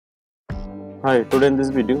Hi, today in this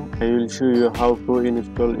video I will show you how to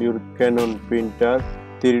install your Canon printer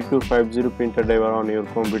 3250 printer driver on your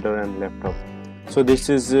computer and laptop. So this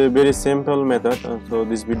is a very simple method. So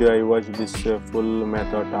this video I watched this full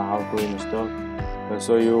method how to install.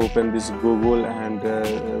 So you open this Google and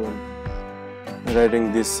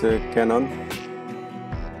writing this Canon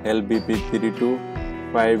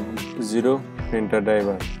LBP3250 printer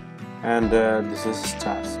driver, and this is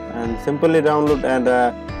starts and simply download, and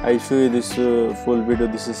I show you this full video.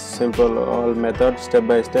 This is simple all method step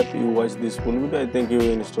by step. You watch this full video, I think you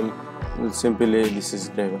will install simply this is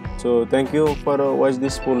driver. So thank you for watch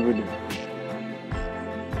this full video.